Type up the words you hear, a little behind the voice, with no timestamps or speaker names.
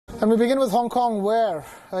And we begin with Hong Kong, where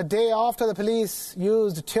a day after the police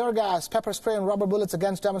used tear gas, pepper spray and rubber bullets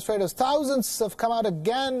against demonstrators, thousands have come out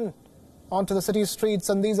again onto the city's streets.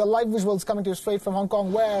 And these are live visuals coming to you straight from Hong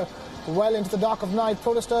Kong, where well into the dark of night,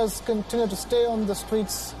 protesters continue to stay on the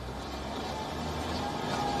streets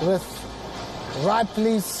with riot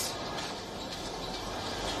police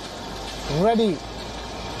ready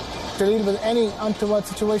to deal with any untoward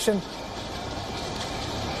situation.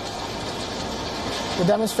 The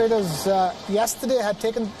demonstrators yesterday had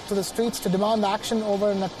taken to the streets to demand action over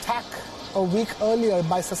an attack a week earlier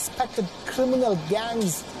by suspected criminal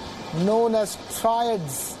gangs known as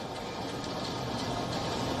triads.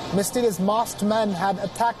 Mysterious masked men had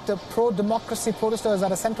attacked pro-democracy protesters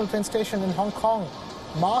at a central train station in Hong Kong.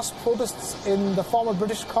 Mass protests in the former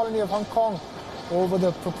British colony of Hong Kong over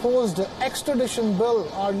the proposed extradition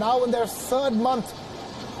bill are now in their third month.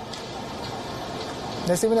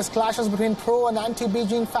 There's even as clashes between pro and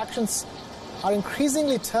anti-Beijing factions are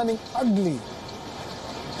increasingly turning ugly.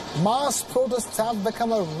 Mass protests have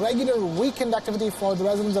become a regular weekend activity for the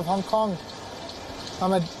residents of Hong Kong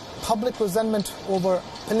amid public resentment over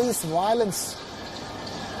police violence.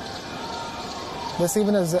 This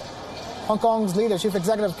even as Hong Kong's leader, Chief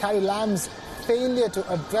Executive Carrie Lam's failure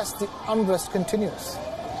to address the unrest continues.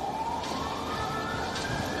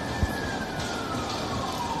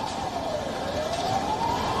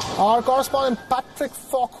 Our correspondent Patrick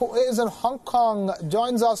Falk, who is in Hong Kong,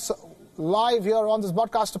 joins us live here on this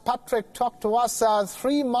broadcast. Patrick, talk to us.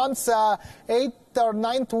 3 months, 8th or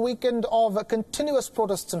 9th weekend of continuous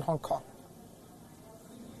protests in Hong Kong.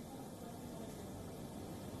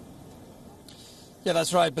 Yeah,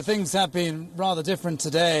 that's right. But things have been rather different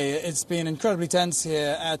today. It's been incredibly tense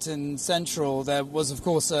here out in Central. There was, of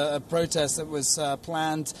course, a protest that was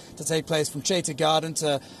planned to take place from Chater Garden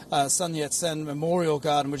to Sun Yat-sen Memorial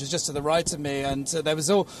Garden, which is just to the right of me. And there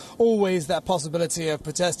was always that possibility of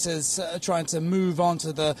protesters trying to move on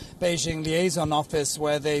to the Beijing liaison office,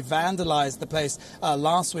 where they vandalized the place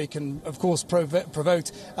last week and, of course,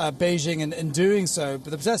 provoked Beijing in doing so.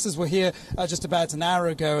 But the protesters were here just about an hour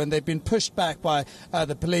ago, and they've been pushed back by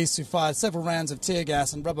the police, who fired several rounds of tear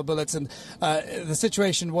gas and rubber bullets, and the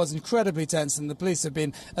situation was incredibly tense, and the police have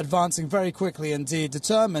been advancing very quickly indeed,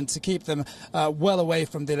 determined to keep them well away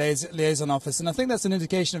from the liaison office. And I think that's an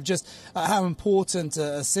indication of just how important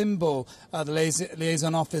a symbol the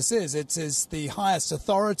liaison office is. It is the highest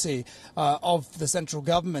authority of the central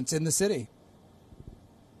government in the city.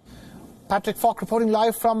 Patrick Falk reporting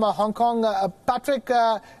live from Hong Kong. Patrick,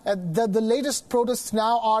 the latest protests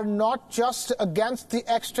now are not just against the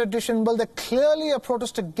extradition bill. They're clearly a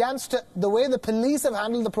protest against the way the police have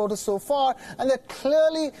handled the protest so far, and they're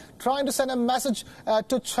clearly trying to send a message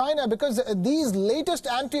to China, because these latest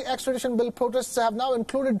anti-extradition bill protests have now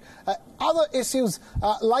included other issues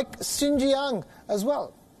like Xinjiang as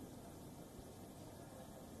well.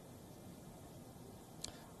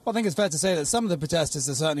 Well, I think it's fair to say that some of the protesters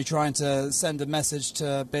are certainly trying to send a message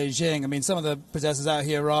to Beijing. I mean, some of the protesters out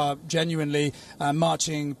here are genuinely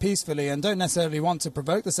marching peacefully and don't necessarily want to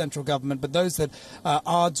provoke the central government, but those that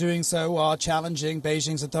are doing so are challenging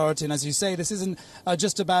Beijing's authority. And as you say, this isn't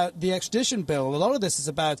just about the extradition bill. A lot of this is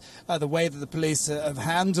about the way that the police have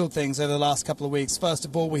handled things over the last couple of weeks. First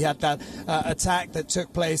of all, we had that attack that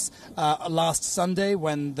took place last Sunday,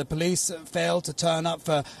 when the police failed to turn up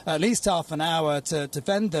for at least half an hour to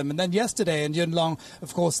defend them. And then yesterday in Yuen Long,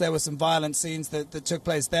 of course, there were some violent scenes that took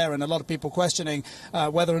place there, and a lot of people questioning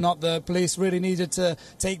whether or not the police really needed to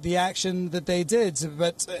take the action that they did.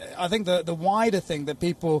 But I think the wider thing that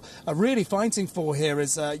people are really fighting for here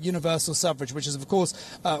is universal suffrage, which is, of course,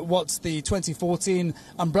 what the 2014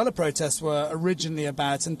 umbrella protests were originally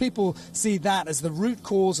about. And people see that as the root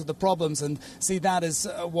cause of the problems, and see that as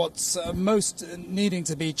what's most needing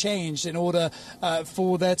to be changed in order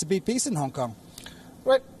for there to be peace in Hong Kong.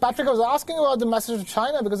 Right, Patrick, I was asking about the message to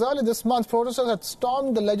China, because earlier this month, protesters had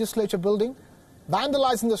stormed the legislature building,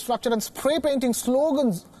 vandalizing the structure and spray painting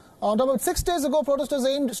slogans on top of it. 6 days ago, protesters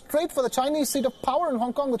aimed straight for the Chinese seat of power in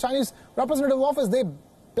Hong Kong, the Chinese representative office. They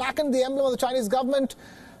blackened the emblem of the Chinese government,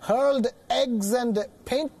 hurled eggs and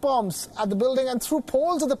paint bombs at the building, and threw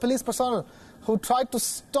poles at the police personnel who tried to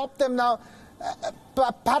stop them. Now,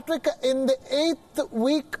 Patrick, in the 8th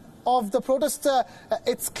week of the protests,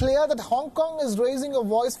 it's clear that Hong Kong is raising a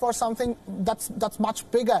voice for something that's much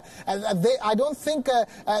bigger. I don't think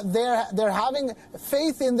they're having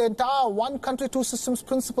faith in the entire one country, two systems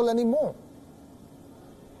principle anymore.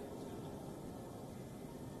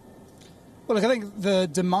 Well, look, I think the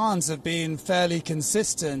demands have been fairly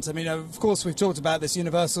consistent. I mean, of course, we've talked about this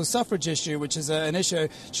universal suffrage issue, which is an issue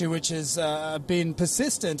which has been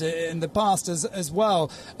persistent in the past as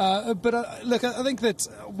well. But look, I think that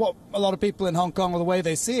what a lot of people in Hong Kong, or the way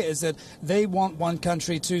they see it, is that they want one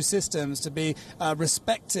country, two systems to be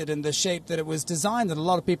respected in the shape that it was designed. And a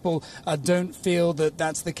lot of people don't feel that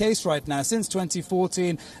that's the case right now. Since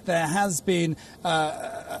 2014, there has been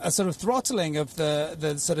a sort of throttling of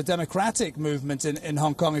the sort of democratic movement in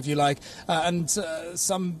Hong Kong, if you like, and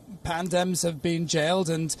some pandems have been jailed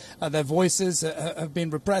and their voices have been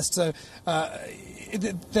repressed. So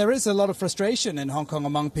there is a lot of frustration in Hong Kong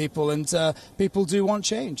among people, and people do want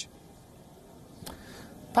change.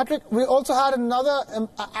 Patrick, we also had another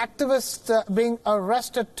activist being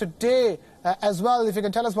arrested today as well. If you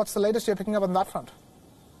can tell us what's the latest you're picking up on that front.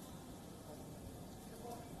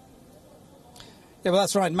 Yeah, well,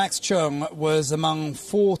 that's right. Max Chung was among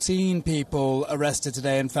 14 people arrested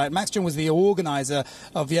today. In fact, Max Chung was the organizer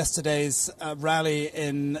of yesterday's rally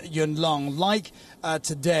in Yuen Long. Like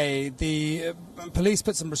today, the police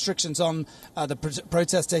put some restrictions on the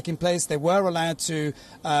protest taking place. They were allowed to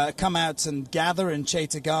come out and gather in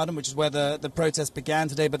Chater Garden, which is where the protest began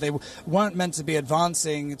today, but they weren't meant to be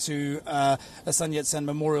advancing to Sun Yat-sen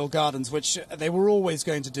Memorial Gardens, which they were always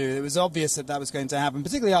going to do. It was obvious that was going to happen,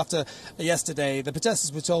 particularly after yesterday. The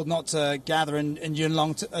protesters were told not to gather in Yuen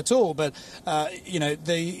Long at all, but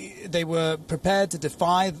they were prepared to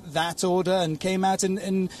defy that order and came out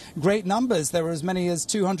in great numbers. There were as many as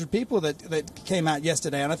 200 people that came out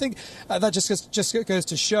yesterday, and I think that just goes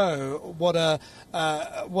to show what a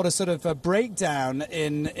sort of a breakdown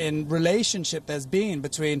in relationship there's been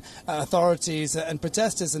between authorities and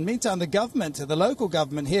protesters. And meantime, the government, the local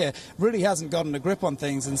government here, really hasn't gotten a grip on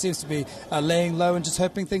things and seems to be laying low and just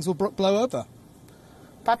hoping things will blow over.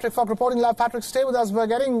 Patrick Falk reporting live. Patrick, stay with us. We're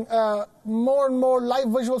getting more and more live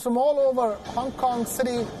visuals from all over Hong Kong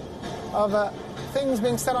City of things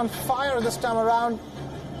being set on fire this time around.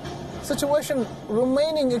 Situation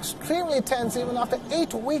remaining extremely tense even after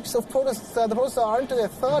 8 weeks of protests. The protests are into their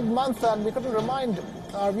third month, and we couldn't remind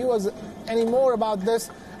our viewers any more about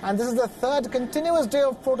this. And this is the third continuous day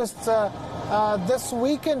of protests this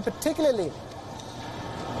weekend, particularly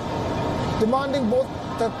demanding both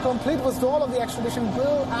the complete withdrawal of the extradition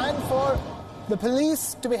bill and for the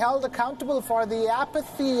police to be held accountable for the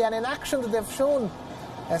apathy and inaction that they've shown,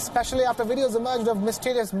 especially after videos emerged of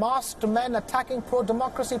mysterious masked men attacking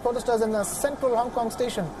pro-democracy protesters in a central Hong Kong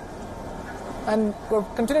station. And we're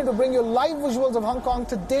continuing to bring you live visuals of Hong Kong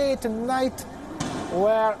today, tonight,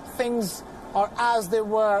 where things are as they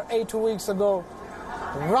were 8 weeks ago.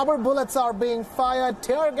 Rubber bullets are being fired,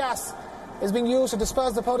 tear gas is being used to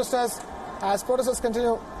disperse the protesters, as protesters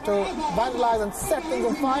continue to vandalize and set things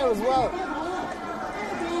on fire as well.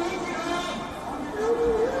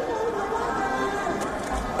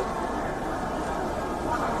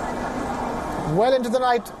 Well into the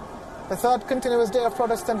night, the third continuous day of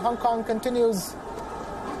protests in Hong Kong continues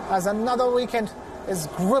as another weekend is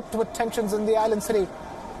gripped with tensions in the island city.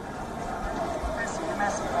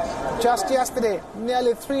 Just yesterday,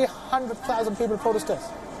 nearly 300,000 people protested.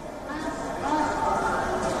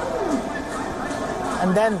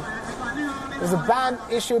 And then there's a ban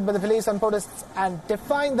issued by the police on protests, and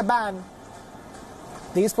defying the ban,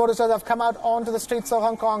 these protesters have come out onto the streets of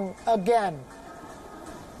Hong Kong again.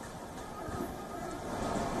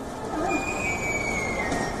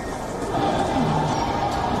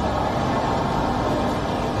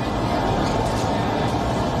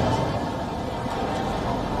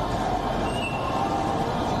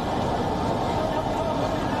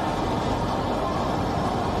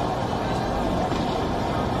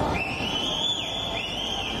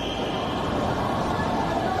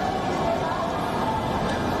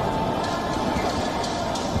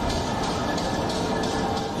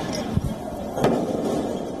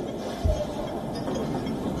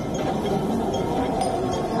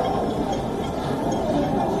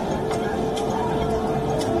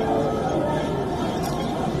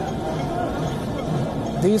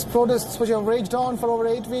 These protests, which have raged on for over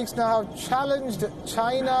 8 weeks now, have challenged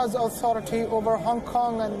China's authority over Hong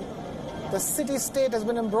Kong, and the city-state has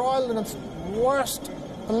been embroiled in its worst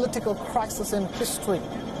political crisis in history.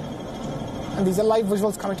 And these are live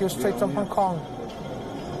visuals coming to you straight from Hong Kong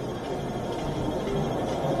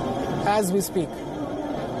as we speak.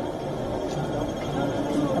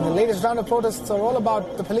 And the latest round of protests are all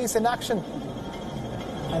about the police inaction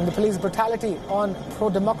and the police brutality on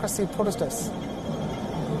pro-democracy protesters.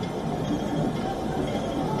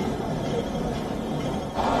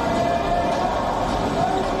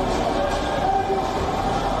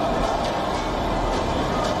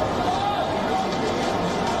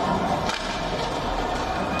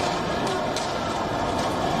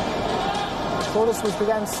 protests which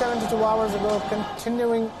began 72 hours ago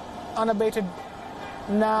continuing unabated.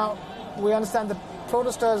 Now, we understand that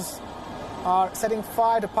protesters are setting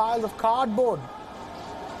fire to piles of cardboard,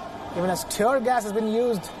 even as tear gas has been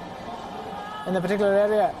used in the particular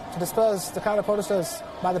area to disperse the crowd of protesters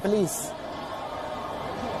by the police.